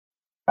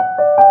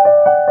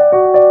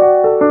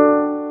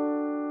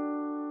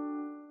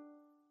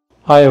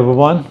Hi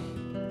everyone.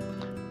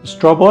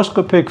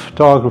 Stroboscopic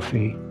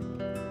photography,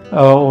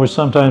 or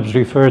sometimes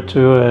referred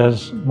to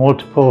as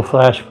multiple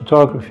flash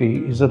photography,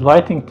 is a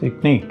lighting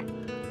technique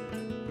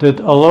that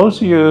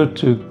allows you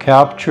to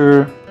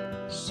capture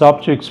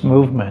subject's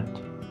movement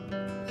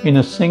in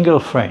a single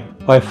frame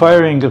by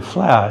firing a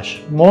flash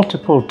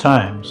multiple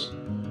times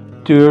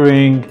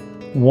during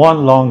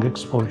one long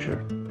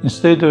exposure.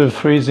 Instead of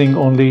freezing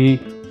only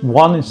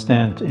one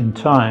instant in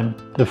time,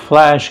 the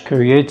flash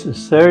creates a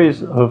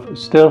series of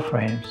still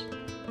frames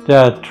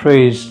that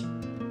trace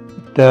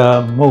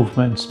the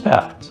movement's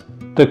path.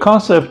 The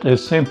concept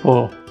is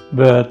simple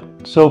but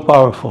so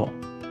powerful.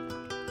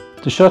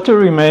 The shutter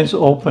remains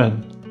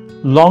open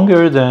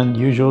longer than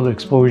usual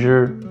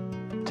exposure,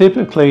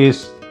 typically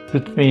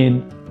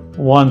between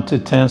 1 to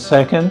 10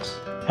 seconds,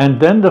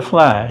 and then the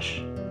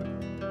flash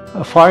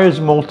fires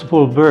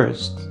multiple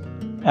bursts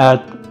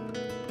at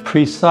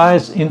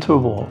precise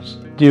intervals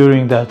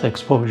during that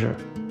exposure.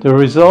 The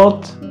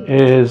result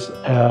is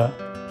a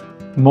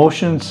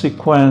motion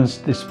sequence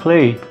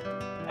displayed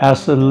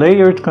as a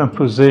layered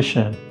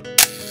composition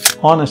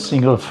on a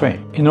single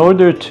frame. In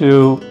order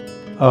to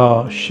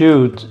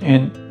shoot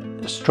in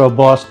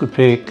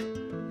stroboscopic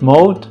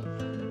mode,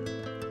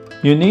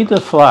 you need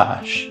a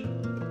flash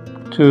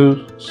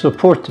to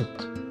support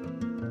it.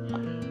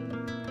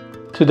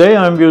 Today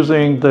I'm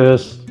using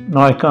this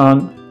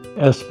Nikon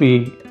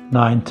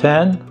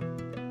SB910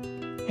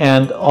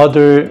 and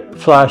other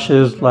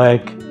flashes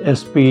like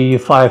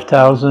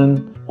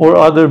SB5000 or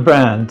other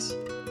brands,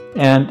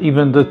 and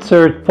even the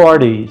third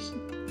parties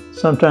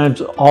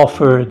sometimes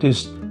offer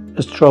this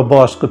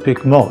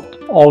stroboscopic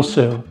mode.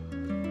 Also,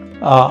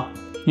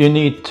 you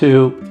need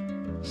to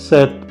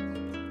set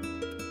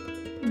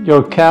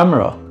your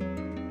camera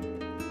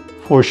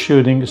for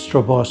shooting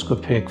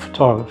stroboscopic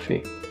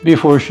photography.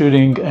 Before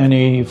shooting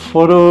any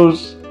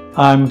photos,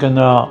 I'm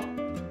gonna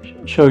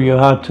show you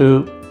how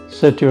to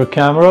set your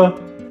camera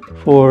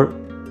for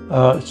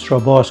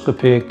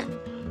stroboscopic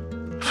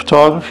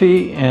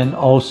photography and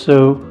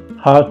also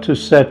how to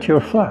set your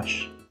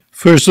flash.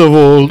 First of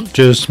all,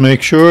 just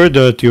make sure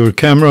that your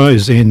camera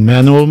is in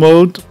manual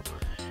mode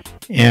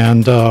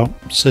and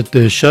set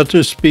the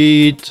shutter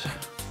speed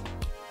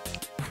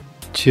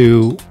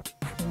to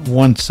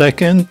 1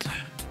 second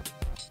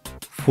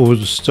for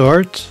the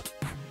start.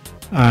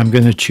 I'm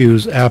going to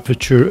choose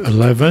aperture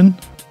 11,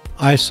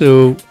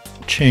 ISO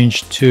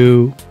change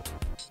to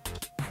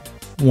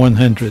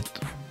 100.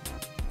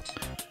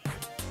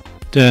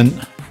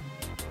 Then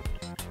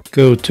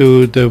go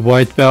to the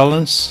white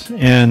balance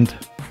and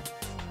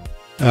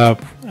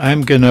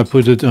I'm gonna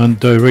put it on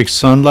direct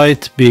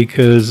sunlight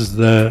because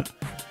the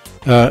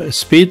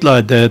speed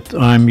light that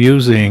I'm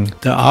using,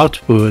 the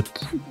output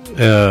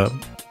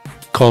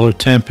color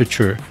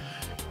temperature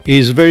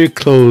is very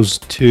close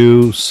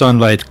to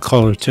sunlight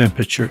color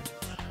temperature.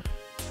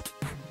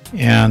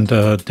 And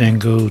then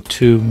go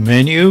to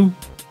menu.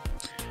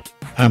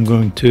 I'm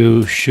going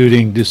to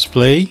shooting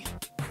display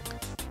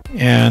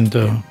and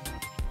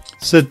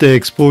set the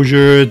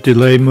exposure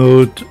delay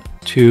mode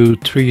to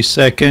 3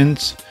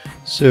 seconds.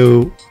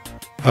 So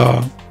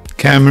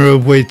camera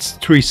waits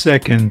 3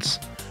 seconds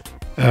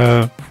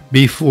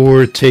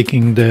before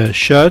taking the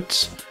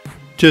shots,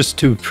 just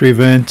to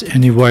prevent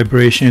any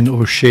vibration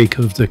or shake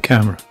of the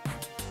camera.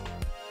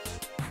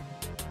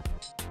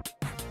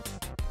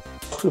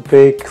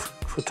 Stroboscopic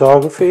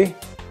photography,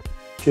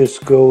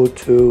 just go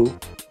to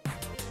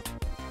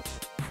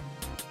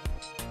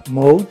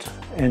mode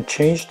and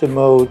change the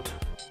mode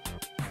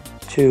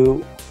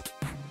to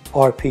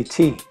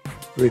RPT,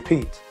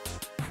 repeat.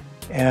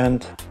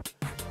 And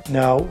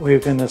now we're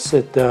going to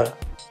set the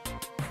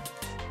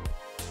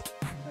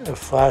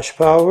flash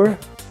power.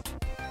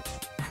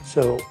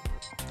 So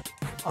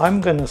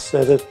I'm going to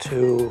set it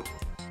to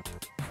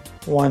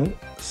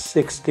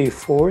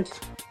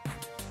 1/64th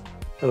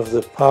of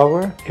the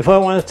power. If I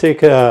want to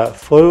take a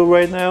photo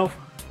right now,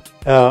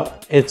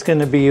 it's going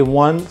to be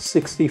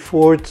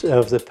 1/64th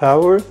of the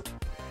power,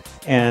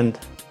 and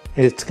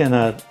it's going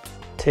to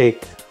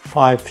take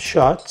 5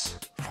 shots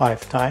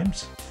 5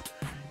 times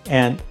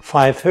and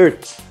 5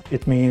 hertz.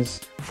 It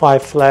means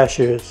 5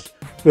 flashes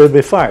will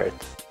be fired.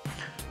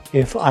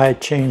 If I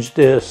change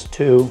this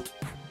to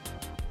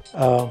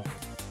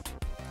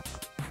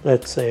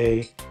let's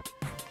say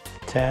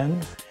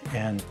 10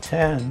 and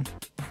 10,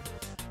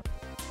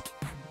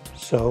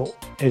 so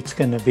it's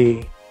going to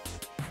be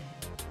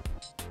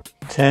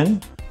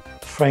 10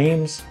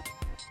 frames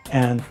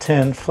and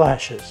 10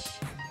 flashes.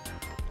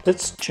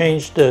 Let's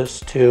change this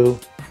to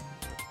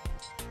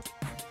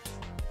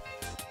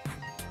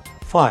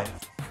 5.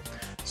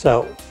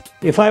 So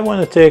if I want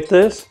to take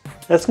this,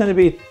 that's going to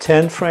be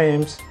 10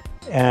 frames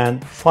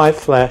and 5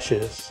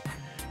 flashes.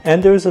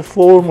 And there's a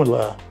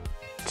formula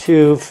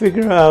to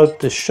figure out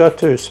the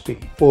shutter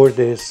speed for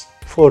this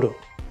photo.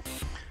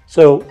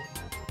 So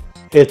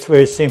it's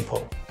very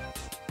simple.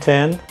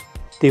 10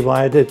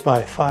 divided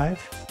by 5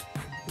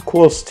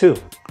 equals 2.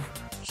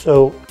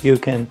 So you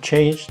can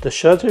change the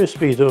shutter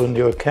speed on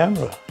your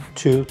camera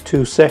to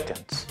 2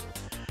 seconds.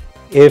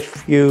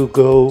 If you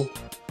go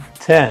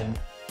 10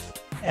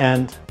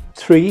 and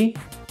 3,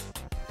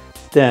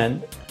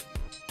 then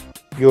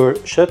your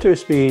shutter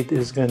speed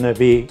is going to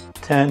be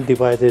 10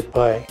 divided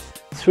by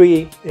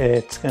 3,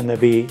 it's going to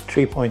be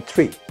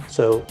 3.3.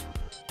 So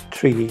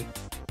 3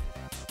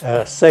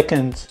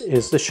 seconds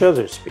is the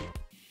shutter speed.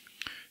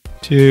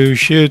 To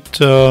shoot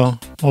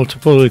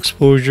multiple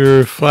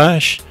exposure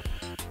flash,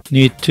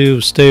 need to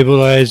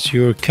stabilize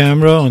your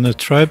camera on a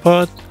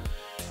tripod,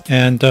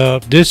 and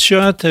this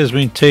shot has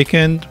been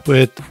taken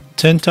with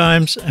 10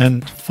 times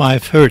and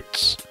 5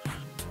 hertz.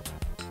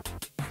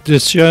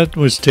 This shot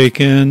was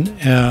taken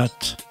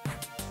at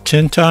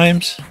 10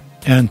 times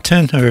and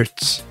 10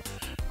 hertz,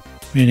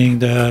 meaning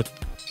that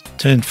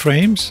 10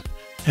 frames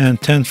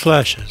and 10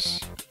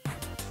 flashes.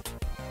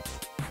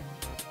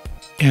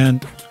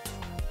 And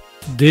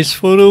this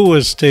photo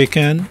was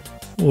taken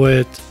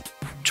with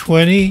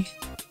 20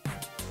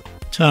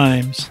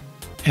 times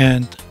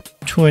and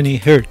 20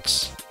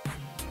 hertz.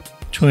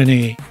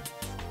 20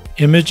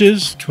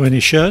 images, 20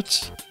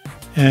 shots,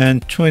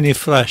 and 20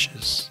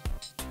 flashes.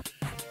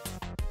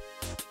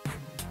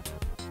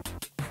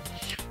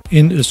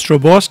 In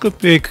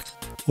stroboscopic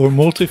or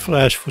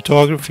multi-flash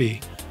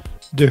photography,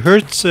 the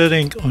hertz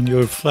setting on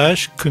your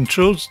flash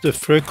controls the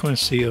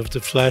frequency of the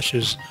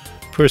flashes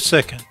per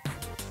second.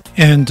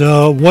 And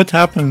what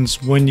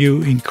happens when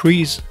you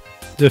increase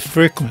the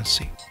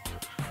frequency?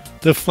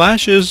 The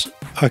flashes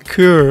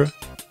occur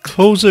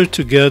closer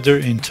together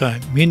in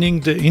time, meaning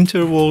the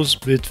intervals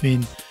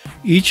between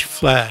each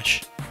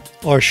flash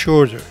are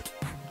shorter.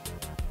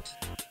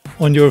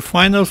 On your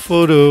final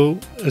photo,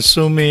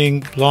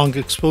 assuming long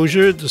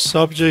exposure, the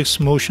subject's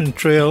motion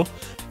trail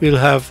will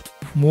have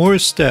more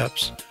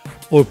steps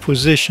or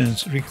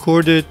positions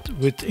recorded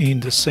within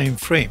the same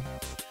frame.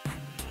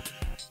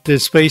 The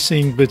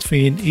spacing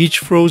between each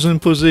frozen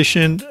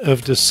position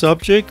of the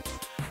subject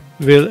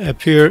will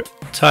appear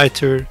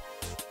tighter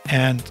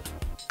and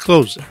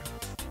closer.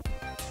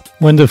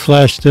 When the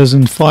flash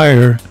doesn't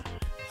fire,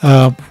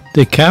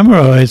 the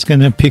camera is going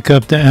to pick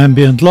up the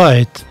ambient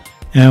light,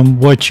 and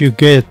what you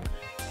get,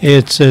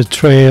 it's a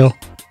trail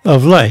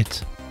of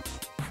light.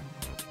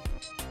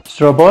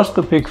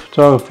 Stroboscopic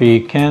photography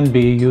can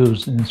be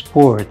used in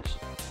sports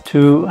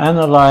to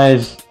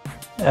analyze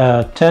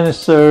a tennis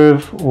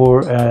serve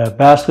or a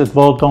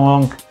basketball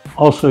dunk.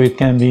 Also, it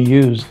can be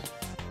used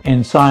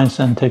in science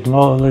and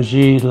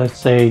technology, let's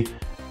say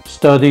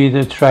study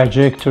the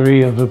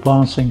trajectory of a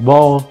bouncing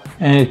ball,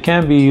 and it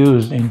can be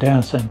used in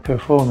dance and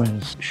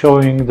performance,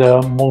 showing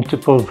the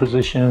multiple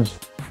positions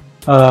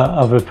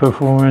of a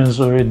performance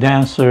or a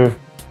dancer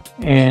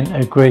in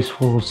a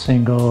graceful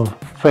single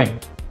frame.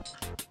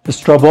 The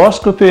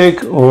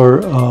stroboscopic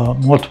or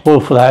multiple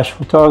flash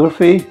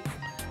photography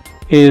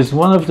is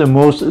one of the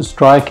most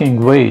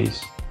striking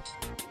ways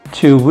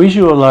to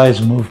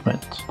visualize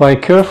movement. By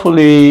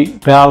carefully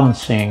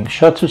balancing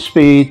shutter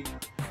speed,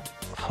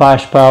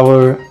 flash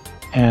power,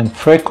 and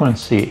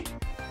frequency,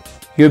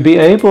 you'll be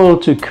able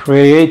to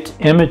create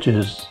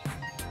images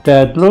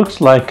that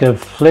looks like a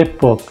flip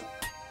book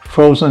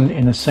frozen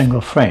in a single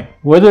frame.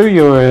 Whether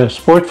you're a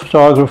sport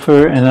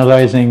photographer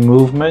analyzing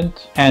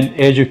movement, an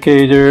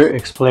educator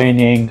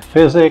explaining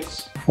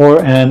physics,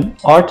 or an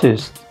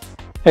artist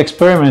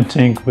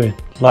experimenting with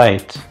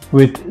light,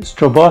 with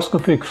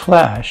stroboscopic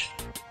flash,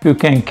 you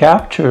can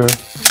capture a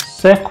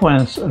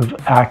sequence of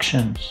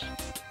actions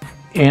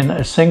in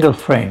a single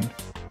frame,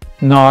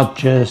 not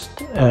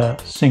just a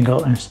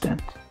single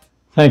instant.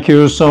 Thank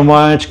you so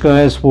much,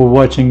 guys, for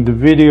watching the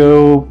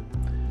video.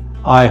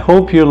 I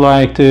hope you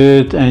liked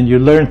it and you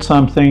learned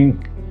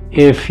something.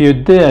 If you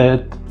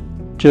did,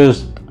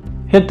 just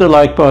hit the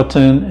like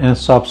button and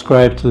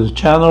subscribe to the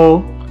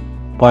channel.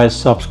 By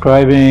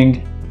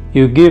subscribing,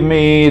 you give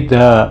me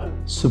the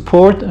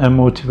support and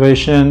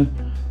motivation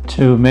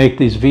to make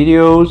these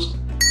videos.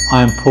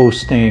 I'm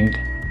posting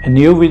a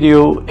new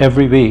video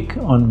every week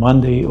on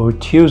Monday or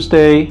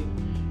Tuesday,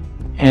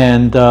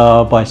 and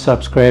by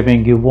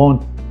subscribing you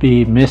won't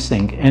be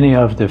missing any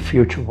of the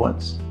future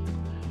ones.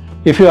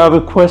 If you have a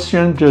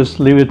question,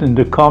 just leave it in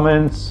the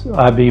comments.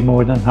 I'll be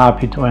more than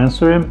happy to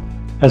answer them.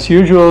 As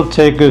usual,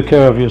 take good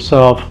care of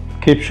yourself,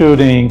 keep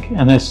shooting,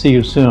 and I'll see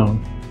you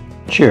soon.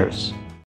 Cheers.